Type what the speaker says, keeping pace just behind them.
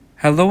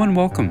Hello and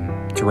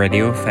welcome to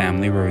Radio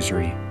Family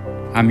Rosary.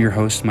 I'm your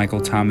host,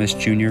 Michael Thomas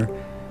Jr.,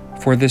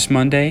 for this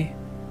Monday,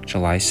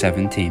 July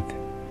 17th.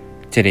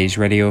 Today's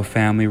Radio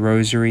Family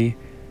Rosary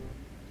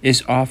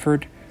is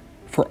offered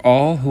for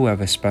all who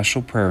have a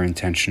special prayer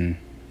intention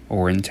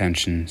or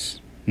intentions.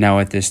 Now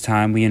at this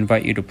time, we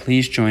invite you to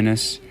please join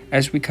us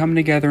as we come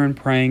together in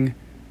praying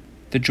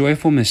the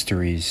joyful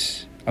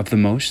mysteries of the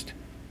Most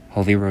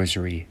Holy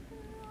Rosary,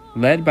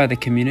 led by the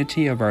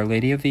community of Our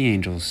Lady of the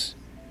Angels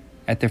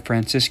at the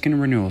Franciscan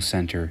Renewal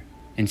Center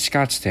in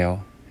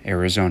Scottsdale,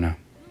 Arizona.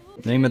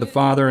 In the name of the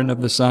Father, and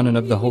of the Son, and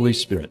of the Holy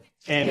Spirit.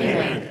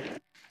 Amen.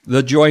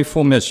 The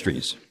joyful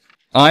mysteries.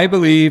 I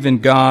believe in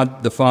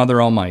God, the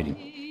Father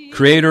Almighty,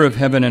 creator of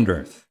heaven and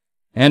earth,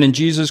 and in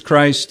Jesus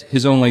Christ,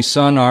 his only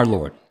Son, our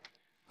Lord,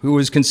 who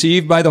was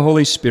conceived by the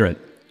Holy Spirit,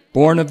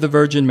 born of the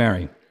Virgin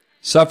Mary,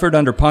 suffered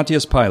under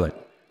Pontius Pilate,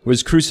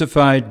 was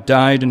crucified,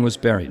 died, and was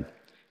buried.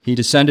 He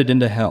descended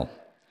into hell.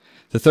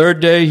 The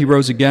third day he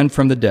rose again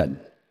from the dead.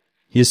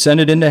 He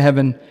ascended into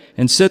heaven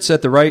and sits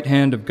at the right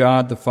hand of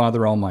God the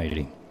Father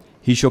Almighty.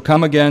 He shall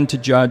come again to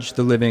judge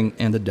the living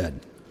and the dead.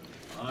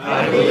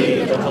 I believe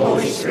in the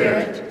Holy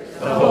Spirit,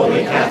 the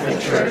Holy Catholic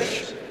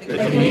Church, the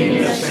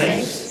communion of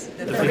saints,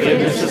 the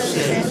forgiveness of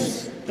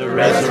sins, the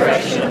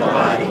resurrection of the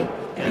body,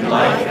 and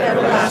life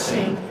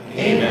everlasting.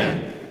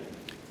 Amen.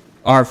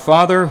 Our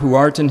Father, who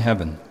art in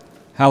heaven,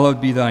 hallowed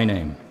be thy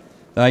name.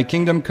 Thy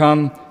kingdom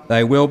come,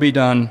 thy will be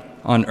done,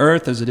 on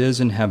earth as it is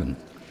in heaven.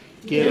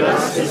 Give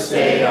us this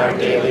day our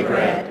daily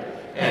bread,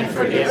 and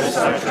forgive us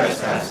our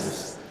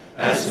trespasses,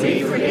 as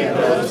we forgive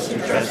those who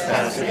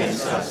trespass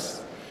against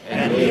us.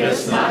 And lead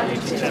us not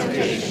into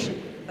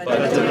temptation,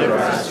 but deliver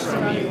us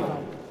from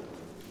evil.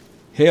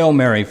 Hail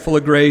Mary, full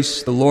of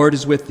grace, the Lord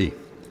is with thee.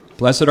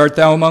 Blessed art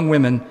thou among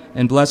women,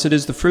 and blessed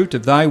is the fruit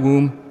of thy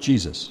womb,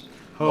 Jesus.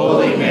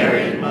 Holy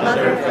Mary,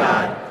 Mother of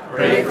God,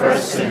 pray for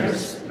us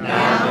sinners,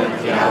 now and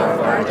at the hour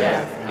of our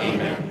death.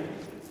 Amen.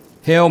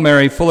 Hail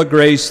Mary, full of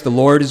grace, the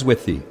Lord is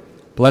with thee.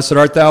 Blessed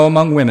art thou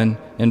among women,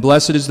 and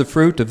blessed is the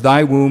fruit of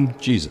thy womb,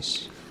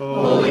 Jesus.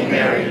 Holy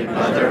Mary,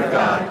 Mother of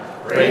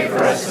God, pray for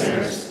us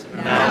sinners,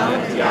 now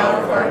and at the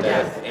hour of our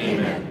death.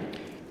 Amen.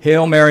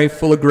 Hail Mary,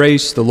 full of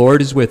grace, the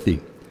Lord is with thee.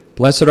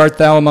 Blessed art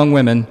thou among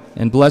women,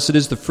 and blessed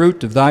is the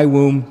fruit of thy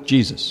womb,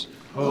 Jesus.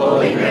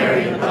 Holy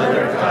Mary,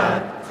 Mother of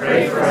God,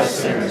 pray for us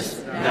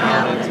sinners,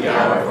 now and at the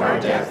hour of our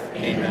death.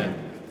 Amen.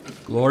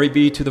 Glory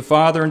be to the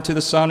Father, and to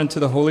the Son, and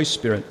to the Holy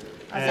Spirit.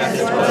 As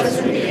it was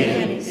in the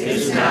beginning,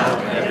 is now,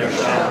 and ever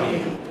shall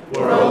be,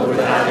 world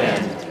without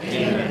end.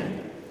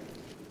 Amen.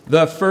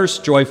 The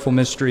first joyful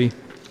mystery,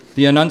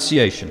 the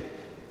Annunciation.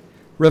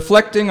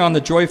 Reflecting on the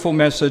joyful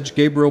message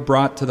Gabriel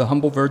brought to the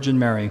humble Virgin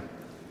Mary,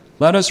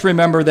 let us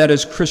remember that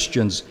as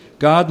Christians,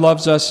 God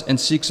loves us and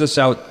seeks us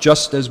out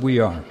just as we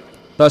are,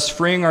 thus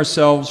freeing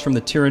ourselves from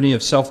the tyranny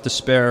of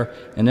self-despair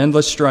and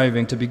endless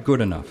striving to be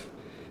good enough,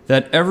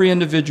 that every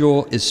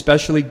individual is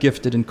specially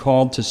gifted and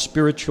called to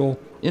spiritual,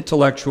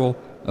 intellectual,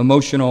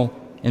 emotional,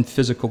 and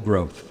physical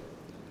growth.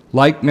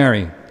 Like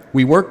Mary,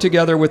 we work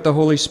together with the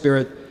Holy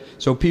Spirit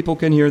so people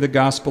can hear the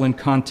gospel in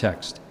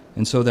context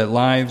and so that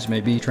lives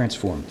may be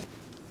transformed.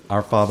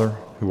 Our Father,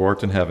 who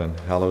art in heaven,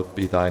 hallowed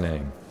be thy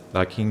name.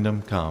 Thy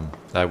kingdom come,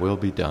 thy will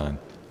be done,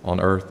 on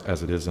earth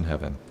as it is in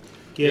heaven.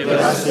 Give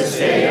us this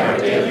day our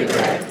daily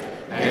bread,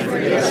 and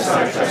forgive us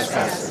our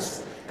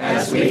trespasses,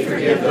 as we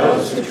forgive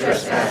those who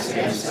trespass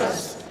against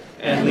us.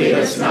 And lead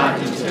us not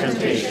into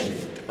temptation,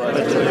 but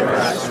deliver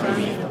us from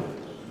evil.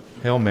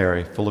 Hail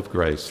Mary, full of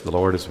grace, the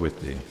Lord is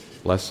with thee.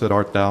 Blessed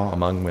art thou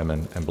among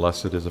women, and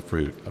blessed is the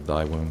fruit of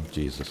thy womb,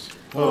 Jesus.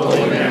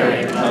 Holy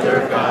Mary,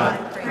 Mother of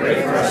God,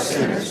 pray for us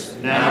sinners,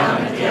 now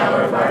and at the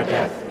hour of our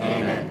death.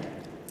 Amen.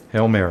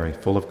 Hail Mary,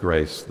 full of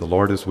grace, the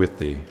Lord is with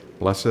thee.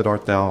 Blessed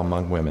art thou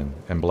among women,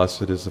 and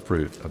blessed is the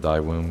fruit of thy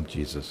womb,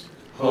 Jesus.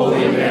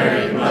 Holy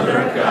Mary, Mother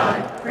of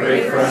God,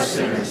 pray for us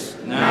sinners,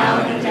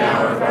 now and at the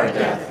hour of our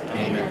death.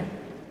 Amen.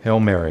 Hail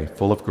Mary,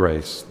 full of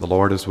grace, the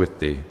Lord is with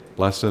thee.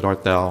 Blessed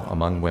art thou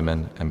among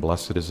women, and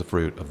blessed is the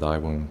fruit of thy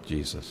womb,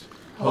 Jesus.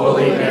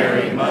 Holy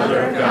Mary,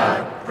 Mother of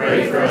God,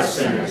 pray for us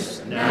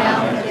sinners,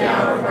 now and at the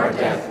hour of our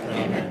death.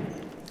 Amen.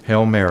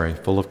 Hail Mary,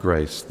 full of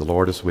grace, the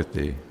Lord is with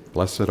thee.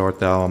 Blessed art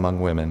thou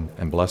among women,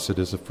 and blessed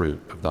is the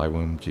fruit of thy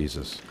womb,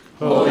 Jesus.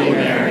 Holy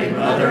Mary,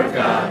 Mother of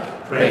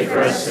God, pray for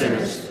us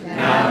sinners,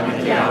 now and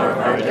at the hour of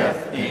our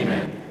death.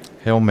 Amen.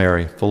 Hail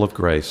Mary, full of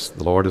grace,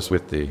 the Lord is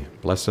with thee.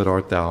 Blessed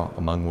art thou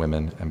among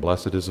women, and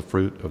blessed is the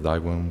fruit of thy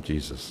womb,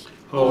 Jesus.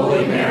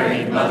 Holy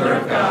Mary, Mother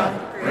of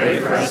God, pray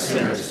for us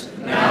sinners,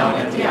 now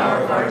and at the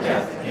hour of our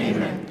death.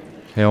 Amen.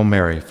 Hail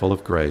Mary, full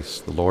of grace,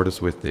 the Lord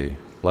is with thee.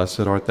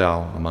 Blessed art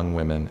thou among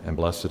women, and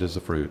blessed is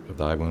the fruit of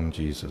thy womb,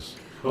 Jesus.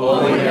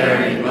 Holy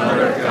Mary,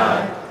 Mother of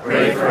God,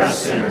 pray for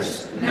us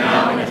sinners,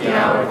 now and at the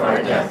hour of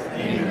our death.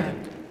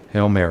 Amen.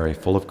 Hail Mary,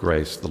 full of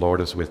grace, the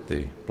Lord is with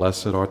thee.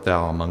 Blessed art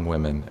thou among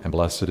women, and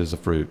blessed is the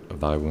fruit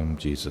of thy womb,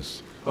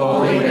 Jesus.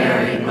 Holy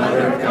Mary,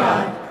 Mother of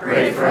God,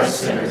 pray for us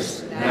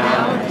sinners,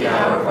 now and at the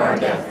hour of our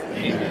death.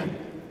 Amen.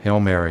 Hail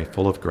Mary,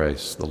 full of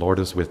grace, the Lord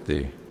is with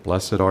thee.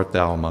 Blessed art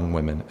thou among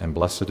women, and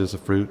blessed is the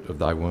fruit of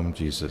thy womb,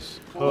 Jesus.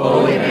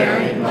 Holy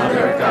Mary,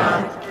 Mother of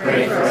God,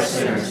 pray for us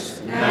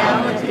sinners,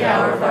 now and at the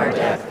hour of our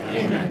death.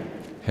 Amen.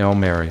 Hail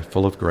Mary,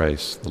 full of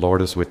grace, the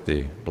Lord is with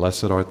thee.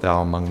 Blessed art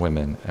thou among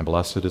women, and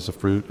blessed is the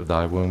fruit of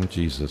thy womb,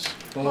 Jesus.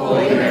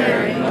 Holy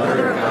Mary,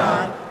 Mother of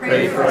God,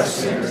 pray for us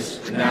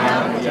sinners,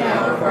 now and at the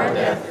hour of our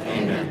death.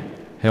 Amen.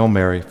 Hail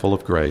Mary, full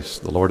of grace,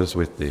 the Lord is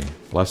with thee.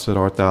 Blessed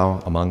art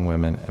thou among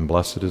women, and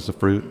blessed is the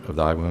fruit of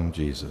thy womb,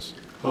 Jesus.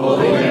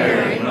 Holy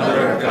Mary,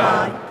 Mother of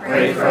God,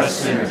 pray for us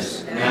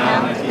sinners,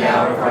 now and at the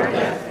hour of our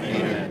death.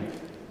 Amen.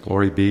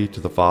 Glory be to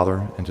the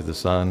Father, and to the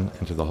Son,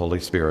 and to the Holy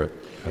Spirit.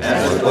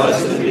 As it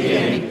was in the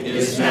beginning,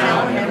 is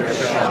now, and ever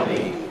shall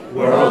be,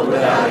 world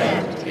without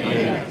end.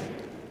 Amen.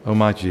 O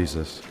my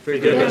Jesus,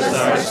 Forgive us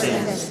our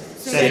sins,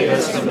 save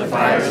us from the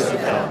fires of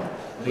hell,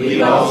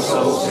 lead all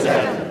souls to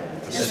heaven,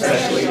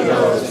 especially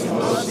those in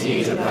most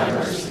need of thy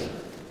mercy.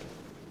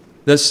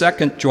 The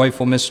second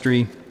joyful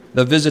mystery,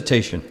 the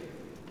Visitation.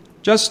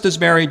 Just as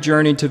Mary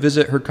journeyed to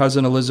visit her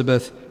cousin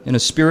Elizabeth in a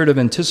spirit of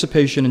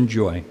anticipation and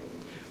joy,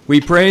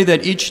 we pray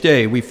that each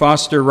day we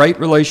foster right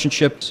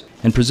relationships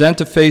and present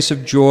a face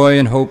of joy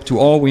and hope to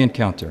all we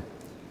encounter,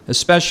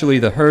 especially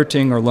the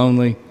hurting or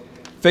lonely,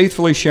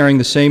 faithfully sharing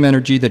the same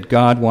energy that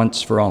God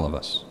wants for all of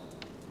us.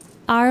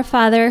 Our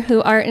Father,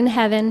 who art in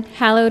heaven,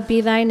 hallowed be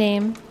thy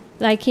name.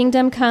 Thy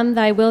kingdom come,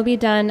 thy will be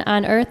done,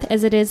 on earth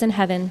as it is in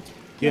heaven.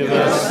 Give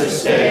us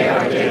this day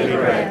our daily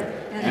bread,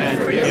 and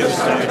forgive us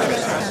our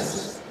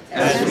trespasses,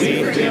 as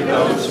we forgive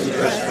those who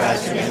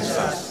trespass against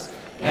us.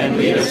 And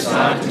lead us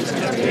not into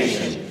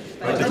temptation,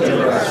 but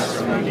deliver us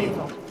from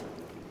evil.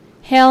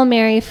 Hail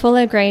Mary, full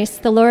of grace,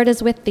 the Lord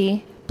is with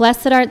thee.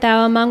 Blessed art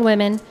thou among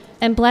women,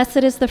 and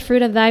blessed is the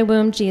fruit of thy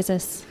womb,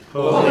 Jesus.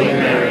 Holy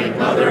Mary,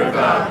 Mother of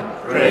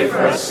God, pray for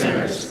us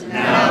sinners,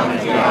 now and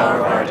at the hour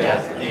of our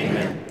death.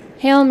 Amen.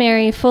 Hail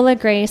Mary, full of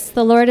grace,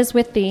 the Lord is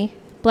with thee.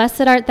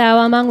 Blessed art thou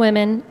among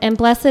women, and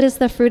blessed is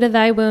the fruit of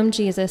thy womb,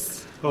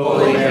 Jesus.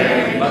 Holy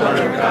Mary,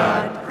 Mother of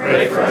God,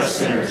 pray for us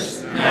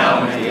sinners,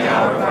 now and at the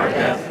hour of our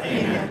death.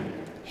 Amen.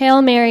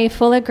 Hail Mary,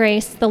 full of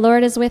grace, the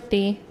Lord is with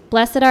thee.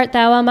 Blessed art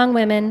thou among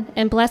women,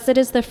 and blessed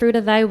is the fruit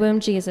of thy womb,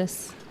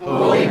 Jesus.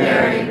 Holy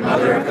Mary,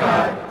 Mother of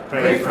God,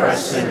 pray for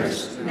us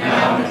sinners,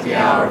 now and at the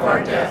hour of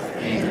our death.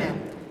 Amen.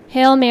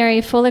 Hail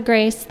Mary, full of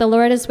grace, the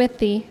Lord is with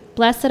thee.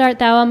 Blessed art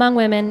thou among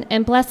women,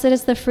 and blessed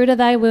is the fruit of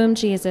thy womb,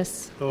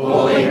 Jesus.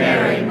 Holy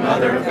Mary,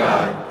 Mother of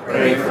God,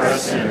 pray for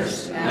us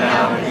sinners,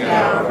 now and at the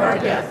hour of our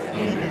death.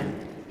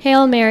 Amen.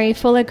 Hail Mary,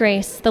 full of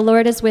grace, the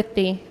Lord is with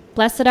thee.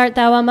 Blessed art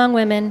thou among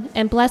women,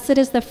 and blessed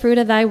is the fruit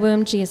of thy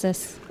womb,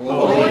 Jesus.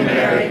 Holy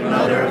Mary,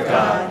 Mother of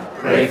God,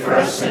 pray for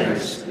us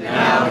sinners,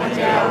 now and at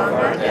the hour of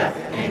our death.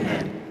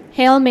 Amen.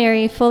 Hail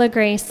Mary, full of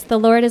grace, the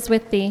Lord is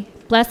with thee.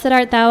 Blessed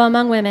art thou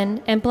among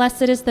women, and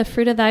blessed is the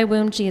fruit of thy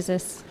womb,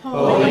 Jesus.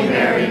 Holy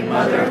Mary,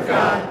 Mother of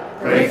God,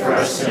 pray for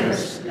us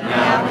sinners,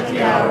 now and at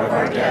the hour of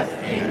our death.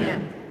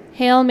 Amen.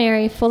 Hail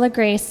Mary, full of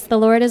grace, the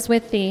Lord is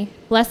with thee.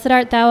 Blessed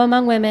art thou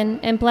among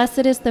women, and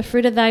blessed is the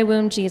fruit of thy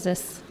womb,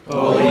 Jesus.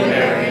 Holy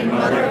Mary,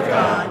 Mother of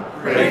God,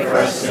 pray for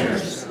us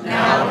sinners,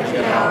 now and at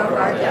the hour of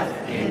our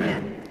death.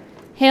 Amen.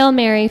 Hail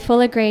Mary,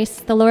 full of grace,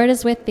 the Lord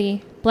is with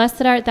thee.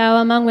 Blessed art thou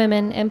among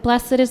women, and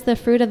blessed is the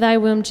fruit of thy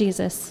womb,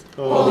 Jesus.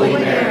 Holy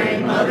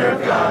Mary, Mother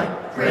of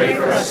God, pray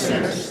for us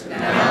sinners,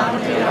 now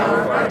and at the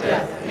hour of our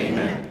death.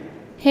 Amen.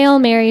 Hail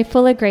Mary,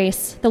 full of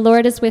grace, the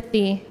Lord is with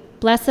thee.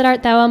 Blessed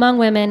art thou among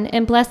women,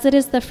 and blessed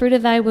is the fruit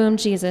of thy womb,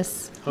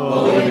 Jesus.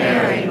 Holy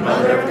Mary,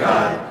 Mother of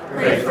God,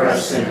 pray for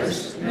us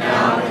sinners,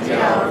 now and at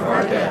the hour of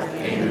our death.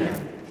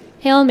 Amen.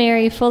 Hail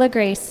Mary, full of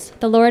grace,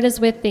 the Lord is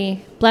with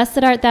thee.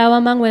 Blessed art thou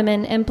among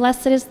women, and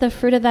blessed is the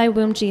fruit of thy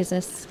womb,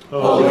 Jesus.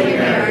 Holy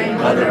Mary,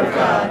 Mother of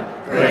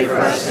God, pray for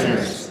us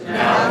sinners,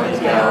 now and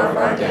at the hour of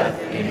our death.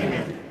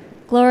 Amen.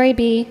 Glory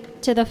be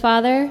to the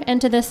Father, and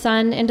to the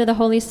Son, and to the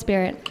Holy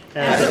Spirit.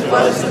 As it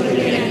was in the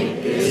beginning,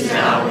 it is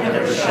now, and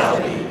ever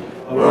shall be,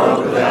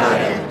 world without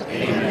end.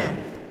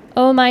 Amen.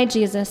 O my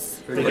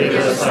Jesus, Forgive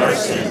us our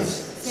sins,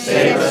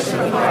 save us from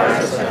the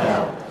fires of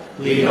hell,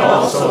 lead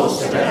all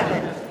souls to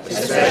heaven,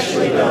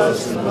 especially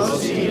those in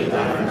most need of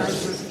thy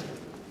mercy.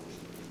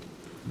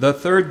 The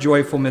third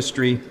joyful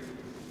mystery,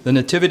 the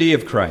Nativity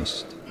of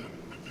Christ.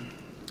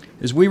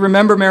 As we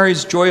remember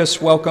Mary's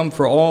joyous welcome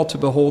for all to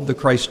behold the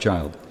Christ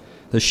child,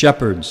 the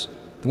shepherds,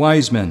 the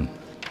wise men,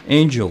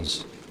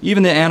 angels,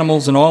 even the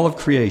animals and all of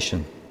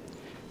creation,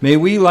 may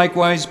we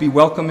likewise be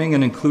welcoming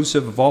and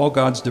inclusive of all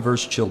God's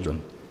diverse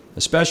children,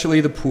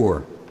 especially the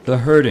poor, the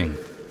hurting,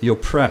 the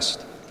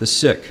oppressed, the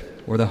sick,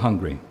 or the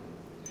hungry.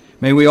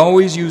 May we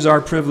always use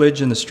our privilege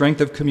and the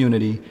strength of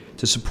community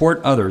to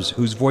support others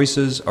whose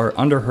voices are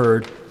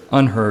underheard,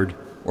 unheard,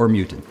 or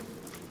muted.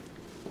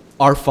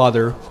 Our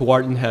Father, who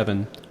art in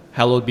heaven,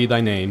 hallowed be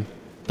thy name.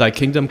 Thy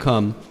kingdom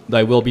come,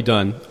 thy will be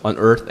done, on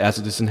earth as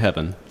it is in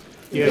heaven.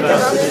 Give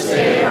us this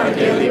day our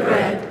daily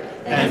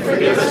bread, and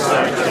forgive us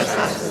our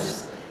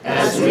trespasses,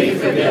 as we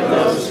forgive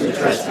those who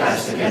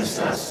trespass against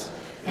us.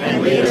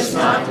 And lead us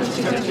not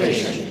into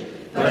temptation,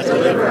 but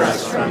deliver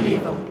us from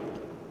evil.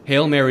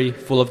 Hail Mary,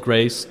 full of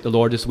grace, the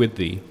Lord is with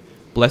thee.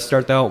 Blessed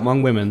art thou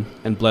among women,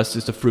 and blessed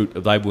is the fruit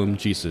of thy womb,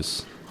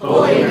 Jesus.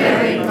 Holy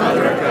Mary,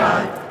 Mother of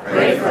God,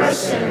 pray for us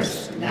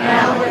sinners,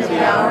 now and at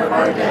the hour of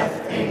our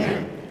death.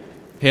 Amen.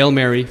 Hail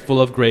Mary, full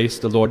of grace,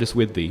 the Lord is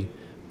with thee.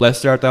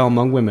 Blessed art thou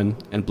among women,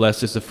 and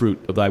blessed is the fruit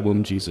of thy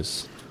womb,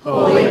 Jesus.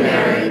 Holy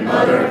Mary,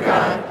 Mother of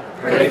God,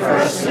 pray for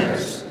us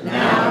sinners,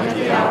 now and at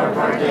the hour of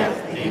our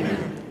death.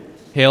 Amen.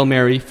 Hail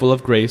Mary, full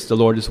of grace, the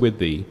Lord is with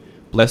thee.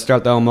 Blessed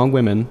art thou among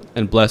women,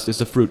 and blessed is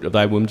the fruit of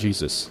thy womb,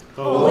 Jesus.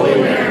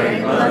 Holy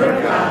Mary, Mother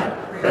of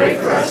God, pray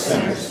for us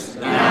sinners,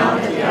 now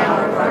and at the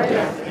hour of our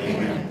death.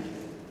 Amen.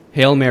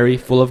 Hail Mary,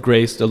 full of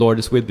grace, the Lord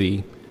is with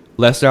thee.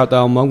 Blessed art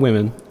thou among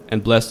women,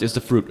 and blessed is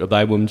the fruit of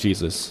thy womb,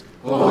 Jesus.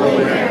 Holy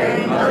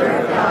Mary, Mother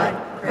of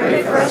God,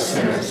 pray for us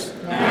sinners,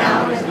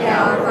 now and at the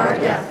hour of our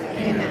death.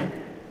 Amen.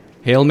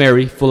 Hail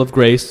Mary, full of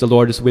grace, the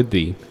Lord is with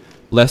thee.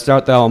 Blessed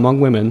art thou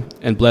among women,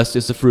 and blessed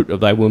is the fruit of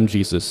thy womb,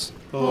 Jesus.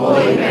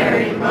 Holy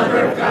Mary,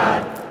 Mother of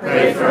God,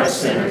 pray for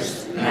us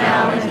sinners,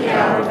 now and at the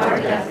hour of our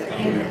death.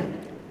 Amen.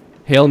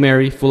 Hail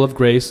Mary, full of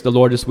grace, the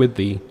Lord is with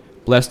thee.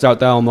 Blessed art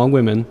thou among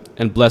women,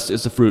 and blessed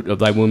is the fruit of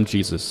thy womb,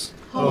 Jesus.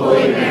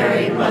 Holy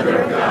Mary, Mother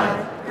of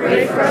God,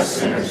 pray for us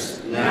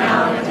sinners,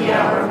 now and at the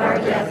hour of our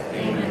death.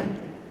 Amen.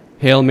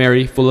 Hail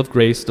Mary, full of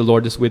grace, the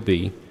Lord is with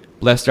thee.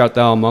 Blessed art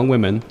thou among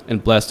women,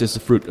 and blessed is the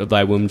fruit of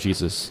thy womb,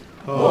 Jesus.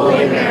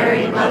 Holy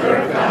Mary, Mother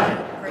of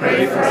God,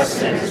 pray for us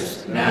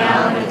sinners,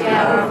 now and at the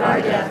hour of our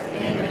death.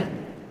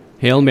 Amen.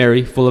 Hail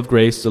Mary, full of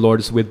grace, the Lord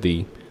is with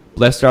thee.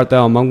 Blessed art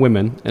thou among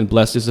women, and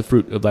blessed is the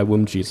fruit of thy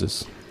womb,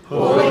 Jesus.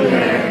 Holy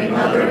Mary,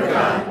 Mother of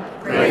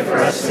God, pray for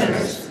us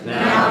sinners,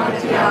 now and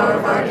at the hour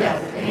of our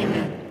death.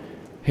 Amen.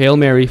 Hail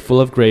Mary,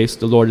 full of grace,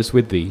 the Lord is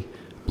with thee.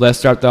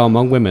 Blessed art thou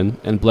among women,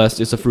 and blessed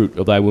is the fruit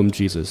of thy womb,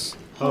 Jesus.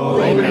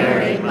 Holy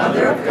Mary,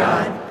 Mother of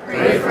God,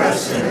 pray for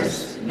us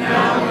sinners,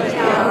 now and at the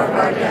hour of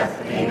our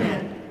death.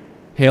 Amen.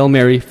 Hail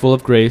Mary, full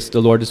of grace, the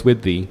Lord is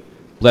with thee.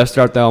 Blessed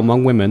art thou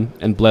among women,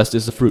 and blessed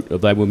is the fruit of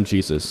thy womb,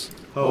 Jesus.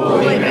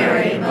 Holy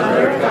Mary,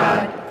 Mother of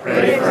God,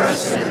 pray for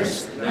us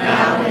sinners,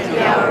 now and at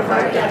the hour of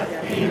our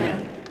death.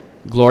 Amen.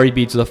 Glory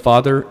be to the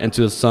Father, and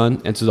to the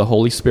Son, and to the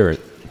Holy Spirit.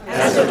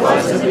 As it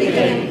was in the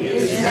beginning,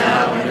 is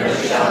now, and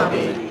ever shall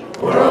be,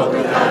 world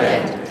without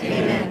end.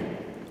 Amen.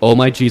 O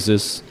my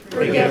Jesus,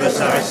 Forgive us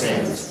our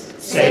sins,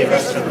 save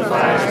us from the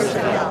fires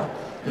of hell,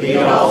 lead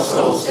all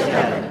souls to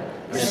heaven,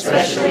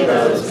 especially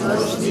those in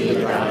most need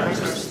of thy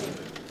mercy.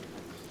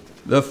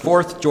 The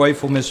fourth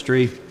joyful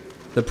mystery,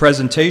 the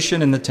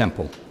presentation in the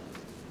temple.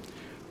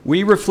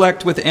 We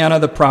reflect with Anna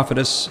the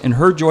prophetess in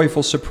her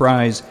joyful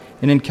surprise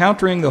in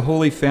encountering the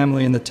Holy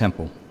Family in the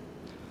temple.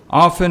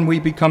 Often we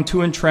become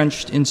too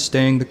entrenched in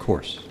staying the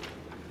course.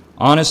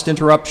 Honest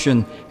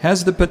interruption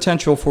has the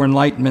potential for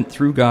enlightenment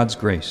through God's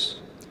grace.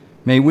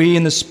 May we,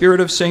 in the spirit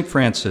of St.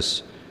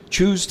 Francis,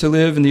 choose to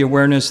live in the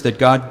awareness that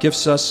God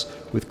gifts us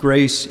with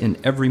grace in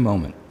every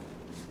moment.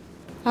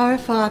 Our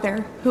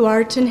Father, who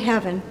art in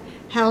heaven,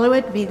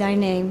 hallowed be thy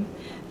name.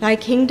 Thy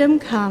kingdom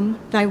come,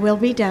 thy will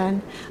be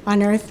done,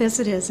 on earth as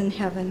it is in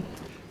heaven.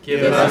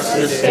 Give us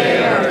this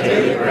day our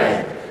daily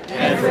bread,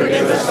 and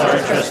forgive us our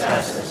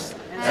trespasses,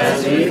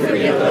 as we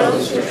forgive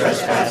those who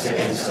trespass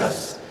against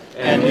us.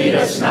 And lead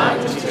us not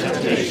into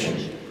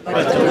temptation,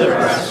 but deliver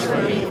us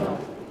from evil.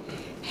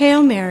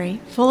 Hail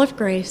Mary, full of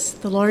grace,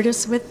 the Lord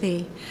is with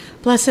thee.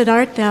 Blessed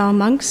art thou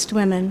amongst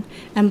women,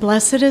 and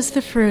blessed is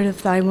the fruit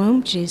of thy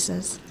womb,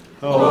 Jesus.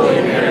 Holy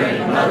Mary,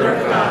 Mother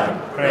of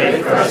God,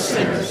 pray for us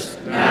sinners,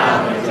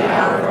 now and at the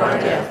hour of our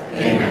death.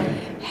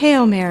 Amen.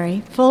 Hail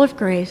Mary, full of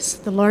grace,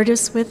 the Lord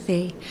is with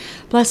thee.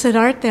 Blessed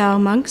art thou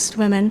amongst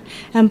women,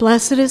 and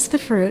blessed is the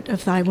fruit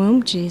of thy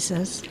womb,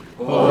 Jesus.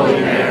 Holy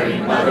Mary,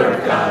 Mother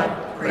of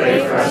God,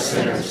 pray for us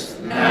sinners,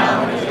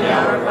 now and at the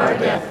hour of our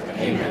death.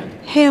 Amen.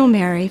 Hail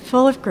Mary,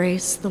 full of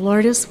grace, the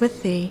Lord is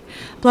with thee.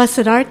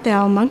 Blessed art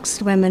thou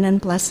amongst women, and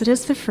blessed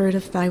is the fruit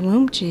of thy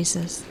womb,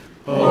 Jesus.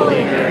 Holy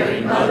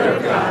Mary, Mother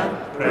of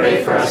God,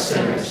 pray for us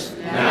sinners,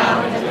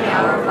 now and at the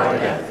hour of our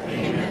death.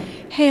 Amen.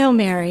 Hail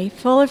Mary,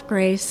 full of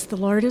grace, the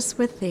Lord is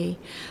with thee.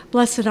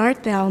 Blessed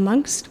art thou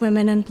amongst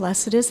women, and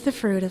blessed is the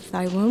fruit of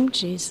thy womb,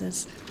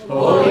 Jesus.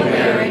 Holy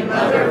Mary,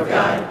 Mother of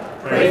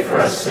God, pray for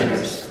us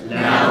sinners,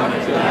 now and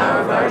at the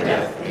hour of our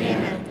death.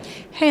 Amen.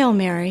 Hail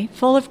Mary,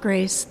 full of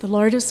grace, the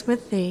Lord is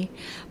with thee.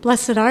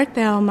 Blessed art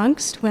thou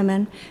amongst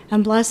women,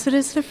 and blessed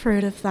is the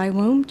fruit of thy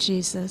womb,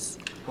 Jesus.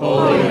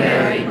 Holy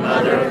Mary,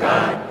 Mother of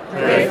God,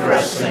 pray for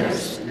us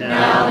sinners,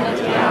 now and at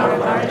the hour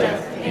of our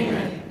death.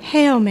 Amen.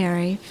 Hail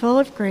Mary, full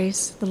of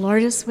grace, the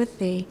Lord is with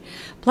thee.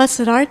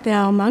 Blessed art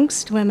thou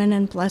amongst women,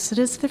 and blessed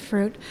is the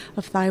fruit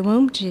of thy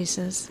womb,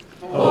 Jesus.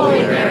 Holy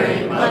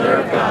Mary, Mother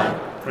of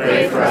God,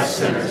 pray for us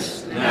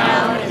sinners,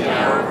 now and at the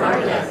hour of our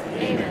death.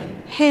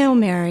 Amen. Hail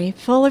Mary,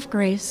 full of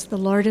grace, the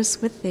Lord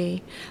is with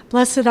thee.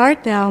 Blessed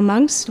art thou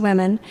amongst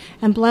women,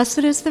 and blessed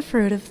is the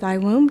fruit of thy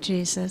womb,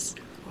 Jesus.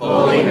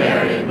 Holy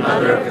Mary,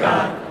 Mother of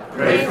God,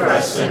 pray for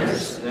us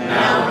sinners,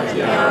 now and at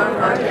the hour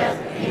of our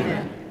death.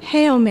 Amen.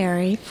 Hail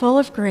Mary, full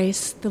of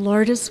grace, the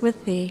Lord is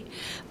with thee.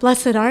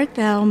 Blessed art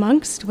thou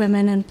amongst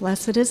women, and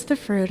blessed is the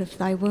fruit of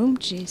thy womb,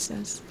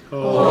 Jesus.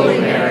 Holy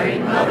Mary,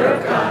 Mother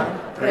of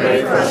God,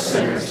 pray for us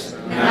sinners,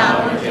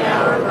 now and at the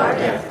hour of our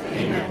death.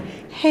 Amen.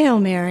 Hail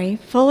Mary,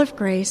 full of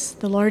grace,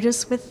 the Lord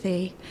is with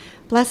thee.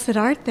 Blessed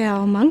art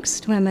thou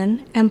amongst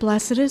women, and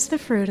blessed is the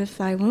fruit of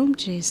thy womb,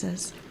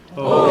 Jesus.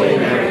 Holy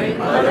Mary,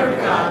 Mother of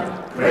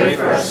God, pray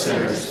for us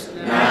sinners,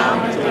 now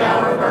and at the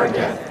hour of our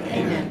death.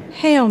 Amen.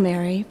 Hail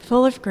Mary,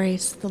 full of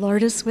grace, the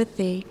Lord is with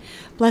thee.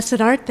 Blessed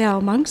art thou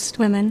amongst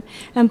women,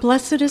 and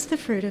blessed is the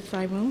fruit of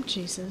thy womb,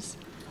 Jesus.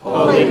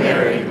 Holy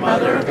Mary,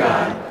 Mother of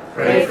God,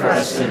 pray for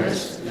us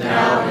sinners,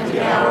 now and at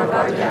the hour of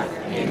our death.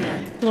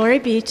 Amen. Glory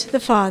be to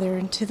the Father,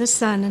 and to the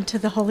Son, and to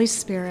the Holy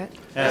Spirit.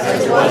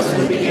 As it was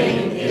in the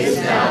beginning, is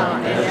now,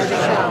 and ever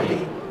shall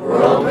be,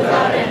 world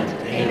without end.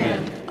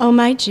 Amen. O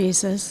my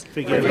Jesus,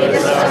 Forgive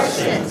us our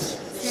sins,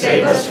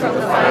 save us from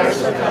the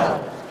fires of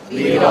hell,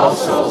 lead all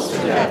souls to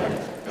heaven,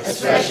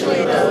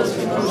 especially those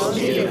in most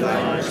need of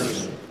thy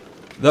mercy.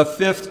 The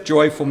fifth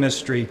joyful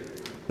mystery,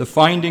 the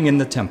finding in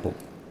the temple.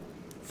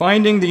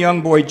 Finding the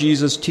young boy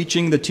Jesus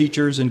teaching the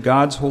teachers in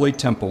God's holy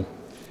temple,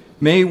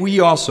 may we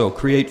also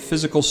create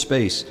physical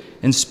space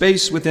and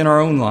space within our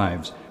own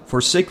lives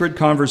for sacred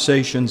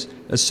conversations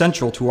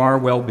essential to our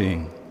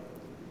well-being.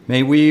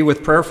 May we,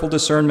 with prayerful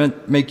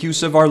discernment, make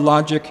use of our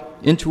logic,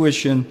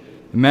 intuition,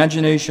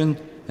 imagination,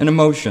 and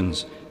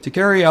emotions to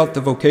carry out the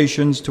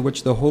vocations to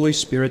which the Holy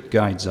Spirit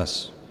guides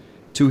us,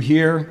 to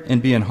hear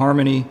and be in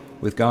harmony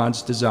with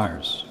God's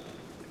desires.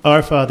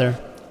 Our Father,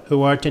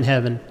 who art in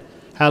heaven,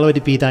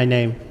 hallowed be thy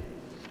name.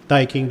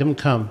 Thy kingdom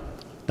come,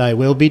 thy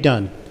will be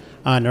done,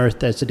 on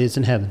earth as it is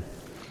in heaven.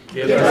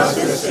 Give us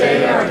this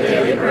day our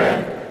daily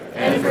bread,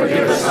 and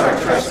forgive us our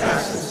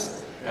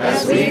trespasses,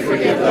 as we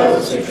forgive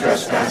those who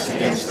trespass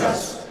against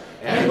us.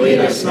 And lead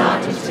us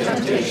not into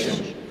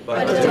temptation,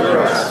 but deliver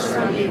us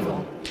from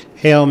evil.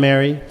 Hail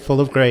Mary, full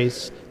of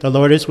grace, the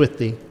Lord is with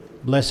thee.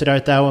 Blessed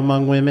art thou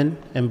among women,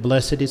 and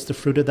blessed is the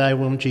fruit of thy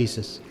womb,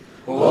 Jesus.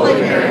 Holy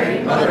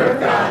Mary, Mother of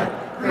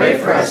God, pray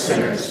for us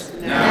sinners,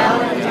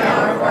 now and at the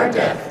hour of our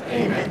death.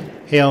 Amen.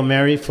 Hail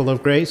Mary, full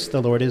of grace,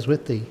 the Lord is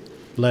with thee.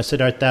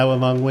 Blessed art thou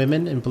among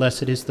women, and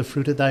blessed is the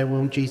fruit of thy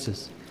womb,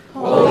 Jesus.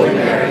 Holy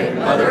Mary,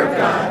 Mother of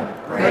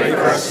God, pray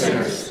for us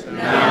sinners,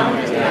 now and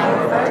at the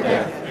hour of our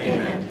death.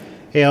 Amen.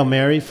 Hail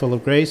Mary, full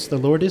of grace, the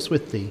Lord is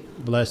with thee.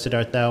 Blessed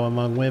art thou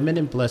among women,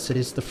 and blessed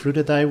is the fruit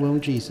of thy womb,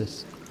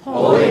 Jesus.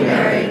 Holy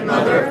Mary,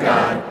 Mother of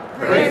God,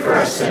 pray for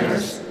us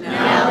sinners,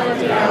 now and at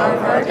the hour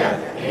of our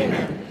death.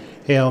 Amen.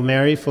 Hail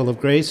Mary, full of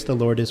grace, the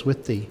Lord is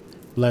with thee.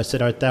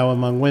 Blessed art thou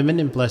among women,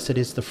 and blessed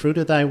is the fruit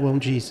of thy womb,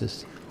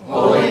 Jesus.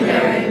 Holy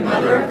Mary,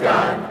 Mother of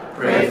God,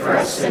 pray for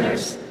us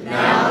sinners,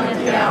 now and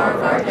at the hour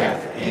of our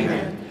death.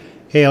 Amen.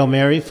 Hail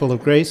Mary, full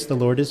of grace, the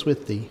Lord is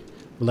with thee.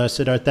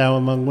 Blessed art thou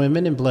among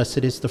women, and blessed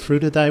is the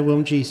fruit of thy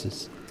womb,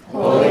 Jesus.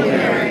 Holy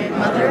Mary,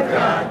 Mother of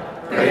God,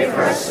 pray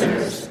for us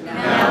sinners,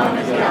 now and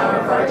at the hour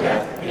of our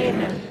death.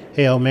 Amen.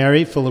 Hail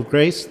Mary, full of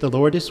grace, the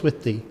Lord is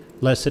with thee.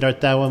 Blessed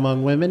art thou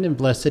among women, and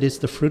blessed is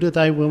the fruit of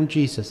thy womb,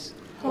 Jesus.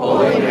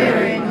 Holy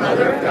Mary,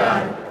 Mother of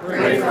God,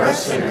 pray for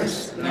us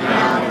sinners,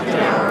 now and at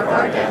the hour of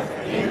our death.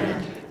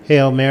 Amen.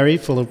 Hail Mary,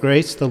 full of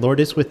grace, the Lord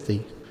is with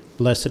thee.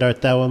 Blessed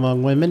art thou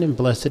among women, and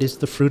blessed is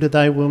the fruit of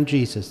thy womb,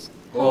 Jesus.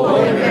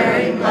 Holy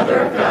Mary, Mother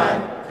of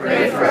God,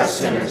 pray for us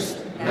sinners,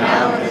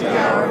 now and at the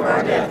hour of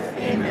our death.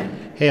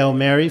 Amen. Hail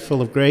Mary,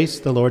 full of grace,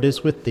 the Lord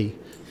is with thee.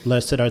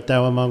 Blessed art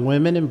thou among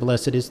women, and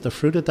blessed is the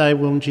fruit of thy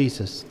womb,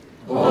 Jesus.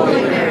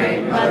 Holy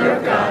Mary, Mother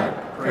of God,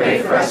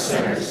 pray for us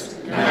sinners,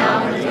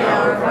 now and at the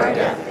hour of our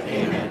death.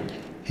 Amen.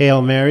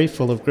 Hail Mary,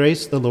 full of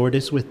grace, the Lord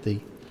is with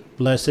thee.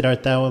 Blessed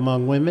art thou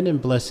among women,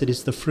 and blessed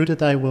is the fruit of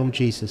thy womb,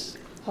 Jesus.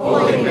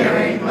 Holy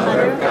Mary,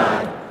 Mother of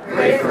God,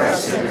 pray for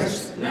us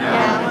sinners,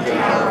 now and at the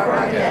hour of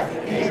our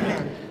death.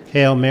 Amen.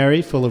 Hail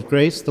Mary, full of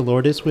grace, the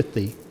Lord is with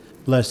thee.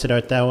 Blessed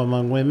art thou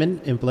among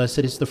women, and blessed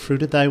is the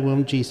fruit of thy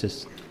womb,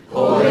 Jesus.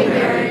 Holy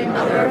Mary,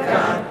 Mother of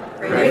God,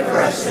 pray for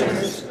us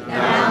sinners,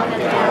 now and at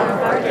the hour of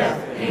our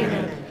death.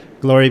 Amen.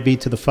 Glory be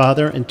to the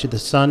Father, and to the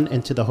Son,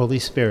 and to the Holy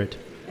Spirit.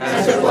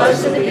 As it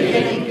was in the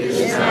beginning,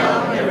 is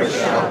now, and ever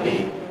shall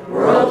be,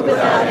 world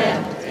without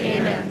end.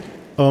 Amen.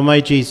 O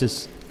my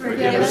Jesus,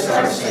 Forgive us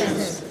our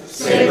sins,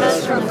 save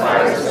us from the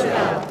fires of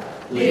hell,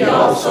 lead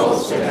all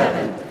souls to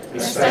heaven,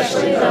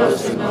 especially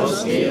those in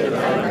most need of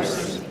thy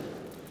mercy.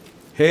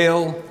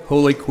 Hail,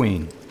 Holy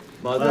Queen.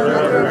 Mother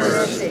of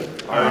mercy,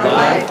 our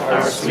life,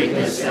 our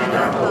sweetness, and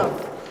our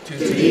hope, to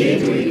thee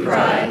do we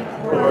cry,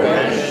 poor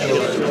banished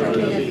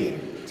children of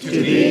Eve. To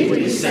thee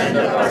we send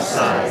up our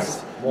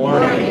sighs,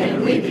 mourning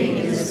and weeping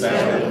in this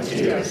valley of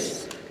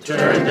tears.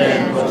 Turn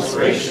then, most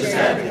gracious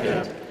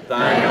Advocate,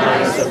 thine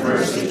eyes of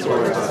mercy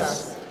towards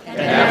us, and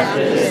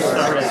after this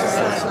our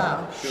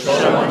exile,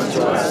 show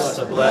unto us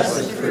the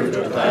blessed fruit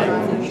of thy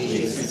womb,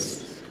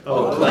 Jesus.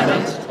 O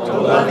clement,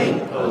 O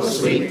loving, O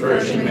sweet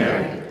Virgin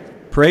Mary,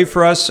 Pray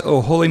for us, O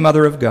Holy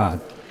Mother of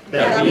God.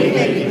 that we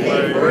may be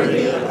made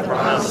worthy of the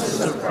promises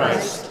of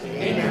Christ.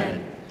 Amen.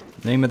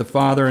 In the name of the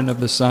Father, and of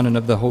the Son, and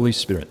of the Holy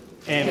Spirit.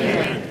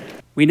 Amen.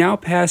 We now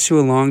pass you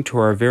along to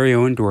our very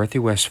own Dorothy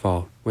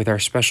Westfall with our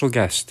special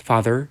guest,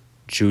 Father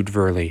Jude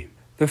Verley,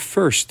 the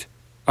first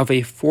of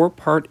a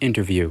 4-part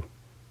interview.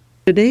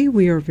 Today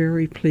we are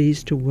very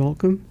pleased to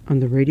welcome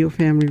on the Radio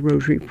Family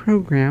Rosary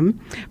program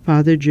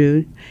Father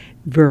Jude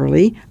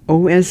Verley,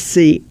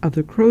 OSC of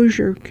the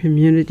Crozier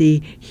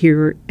community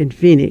here in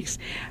Phoenix.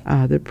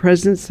 The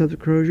presence of the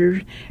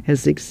Crozier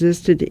has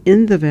existed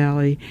in the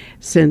valley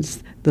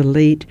since the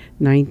late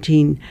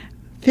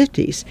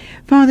 1950s.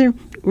 Father,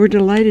 we're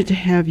delighted to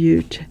have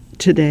you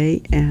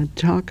today and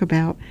talk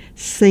about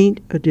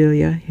Saint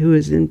Odelia, who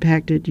has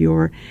impacted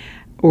your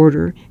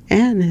order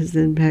and has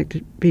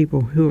impacted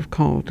people who have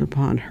called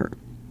upon her.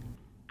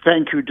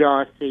 Thank you,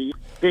 Dorothy.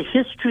 The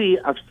history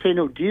of Saint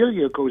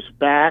Odelia goes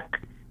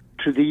back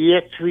to the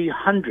year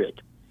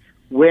 300,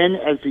 when,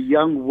 as a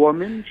young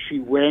woman, she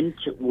went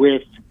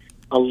with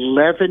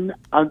 11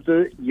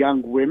 other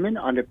young women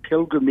on a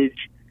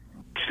pilgrimage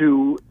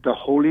to the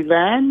Holy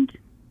Land.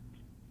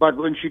 But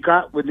when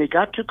they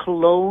got to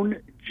Cologne,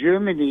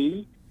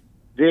 Germany,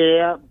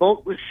 their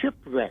boat was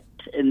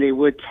shipwrecked, and they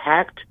were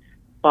attacked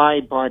by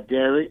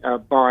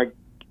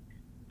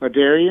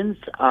barbarians.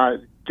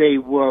 They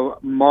were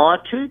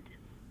martyred,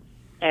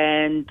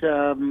 and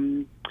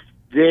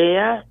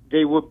there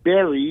they were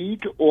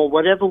buried, or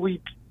whatever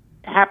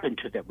happened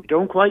to them. We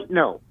don't quite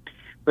know.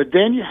 But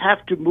then you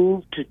have to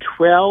move to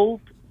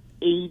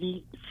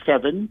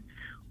 1287,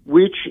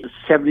 which is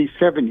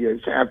 77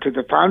 years after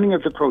the founding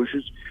of the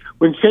Croziers,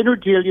 when Saint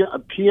Odelia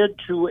appeared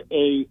to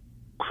a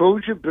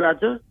Crozier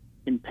brother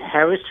in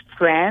Paris,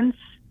 France,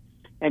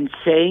 and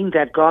saying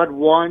that God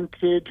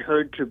wanted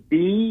her to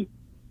be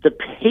the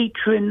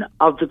patron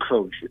of the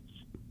Croziers.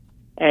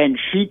 And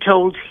she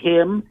told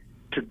him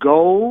to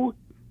go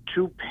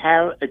to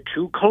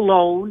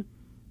Cologne,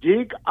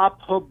 dig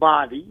up her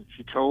body.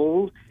 She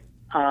told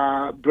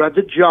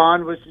Brother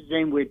John, was his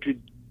name, where to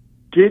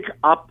dig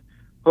up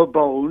her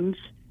bones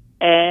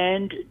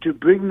and to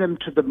bring them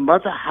to the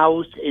mother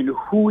house in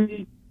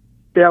Huy,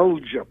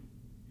 Belgium.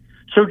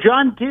 So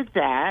John did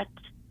that,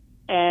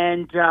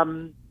 and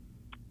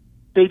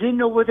they didn't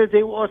know whether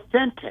they were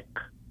authentic.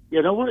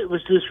 You know, it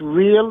was this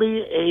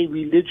really a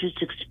religious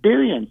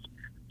experience.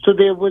 So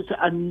there was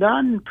a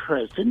nun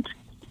present,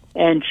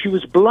 and she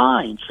was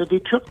blind. So they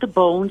took the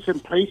bones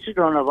and placed it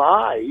on her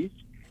eyes,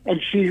 and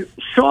she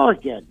saw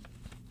again.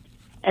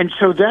 And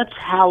so that's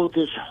how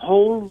this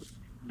whole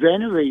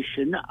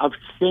veneration of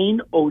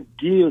Saint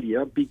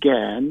Odelia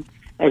began,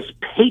 as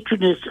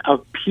patroness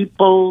of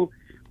people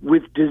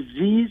with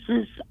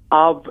diseases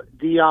of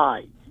the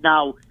eyes.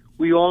 Now,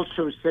 we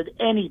also said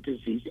any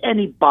disease,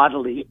 any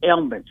bodily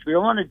ailments. We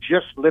don't want to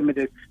just limit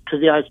it to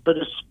the eyes, but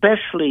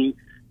especially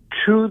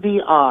to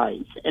the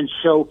eyes. And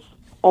so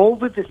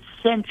over the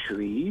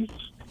centuries,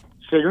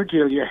 Saint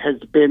Odelia has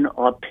been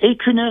our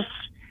patroness,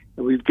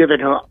 and we've given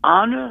her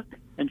honor,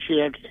 and she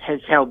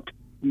has helped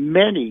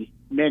many,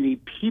 many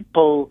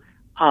people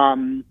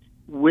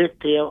with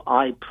their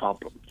eye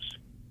problems.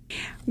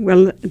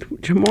 Well,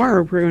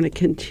 tomorrow we're going to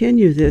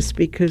continue this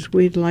because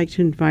we'd like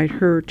to invite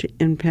her to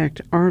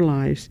impact our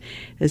lives,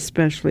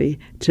 especially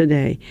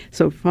today.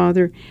 So,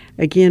 Father,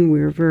 again, we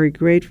are very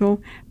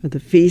grateful. The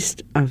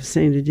Feast of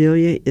St.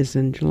 Odelia is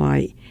on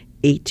July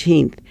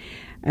 18th.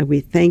 And we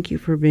thank you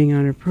for being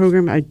on our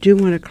program. I do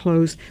want to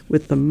close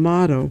with the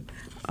motto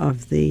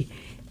of the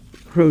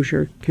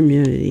Crozier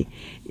community,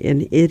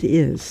 and it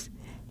is,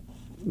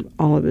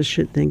 all of us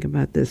should think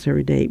about this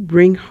every day,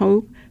 bring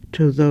hope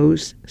to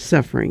those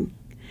suffering.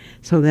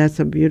 So that's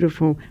a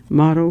beautiful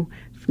motto,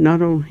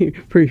 not only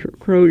for your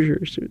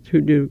Croziers who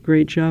do a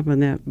great job on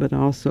that, but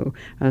also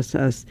us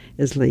as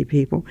lay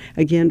people.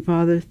 Again,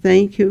 Father,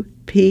 thank you.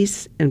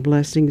 Peace and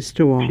blessings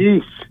to all.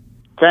 Peace.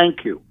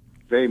 Thank you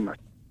very much.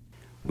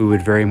 We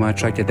would very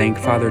much like to thank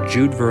Father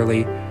Jude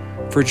Verley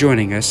for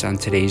joining us on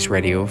today's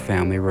Radio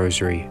Family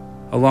Rosary,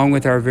 along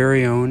with our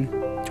very own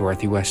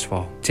Dorothy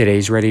Westfall.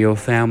 Today's Radio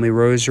Family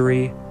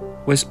Rosary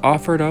was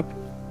offered up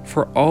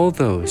for all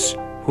those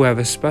who have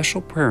a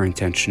special prayer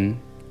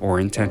intention or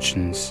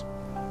intentions.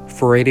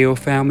 For Radio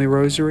Family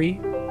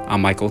Rosary,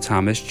 I'm Michael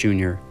Thomas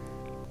Jr.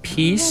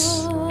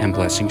 Peace and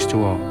blessings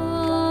to all.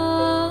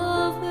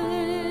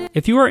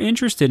 If you are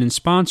interested in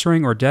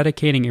sponsoring or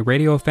dedicating a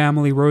Radio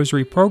Family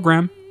Rosary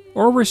program,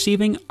 or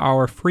receiving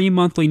our free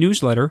monthly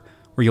newsletter,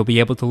 where you'll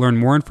be able to learn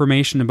more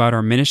information about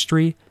our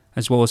ministry,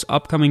 as well as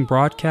upcoming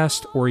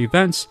broadcasts or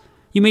events,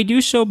 you may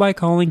do so by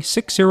calling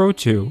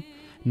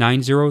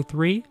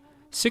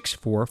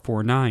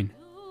 602-903-6449.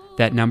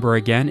 That number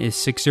again is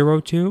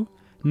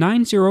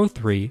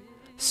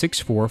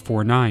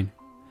 602-903-6449.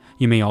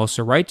 You may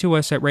also write to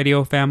us at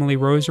Radio Family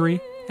Rosary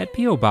at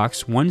P.O. Box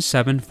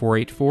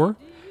 17484,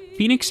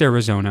 Phoenix,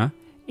 Arizona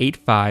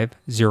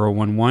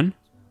 85011,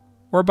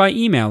 or by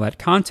email at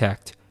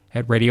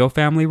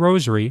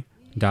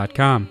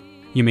contact@radiofamilyrosary.com.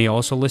 You may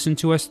also listen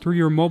to us through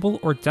your mobile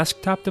or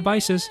desktop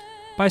devices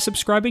by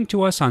subscribing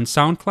to us on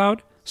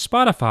SoundCloud,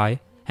 Spotify,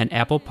 and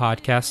Apple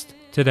Podcasts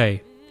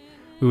today.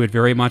 We would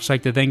very much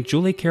like to thank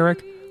Julie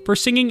Carrick for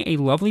singing a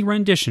lovely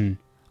rendition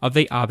of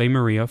the Ave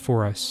Maria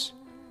for us.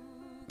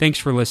 Thanks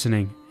for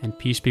listening, and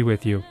peace be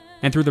with you.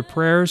 And through the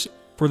prayers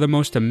for the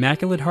most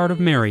Immaculate Heart of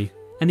Mary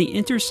and the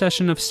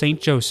intercession of Saint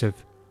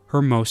Joseph,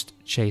 her most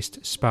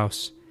chaste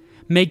spouse.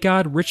 May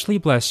God richly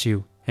bless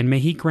you, and may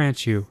he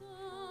grant you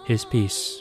his peace.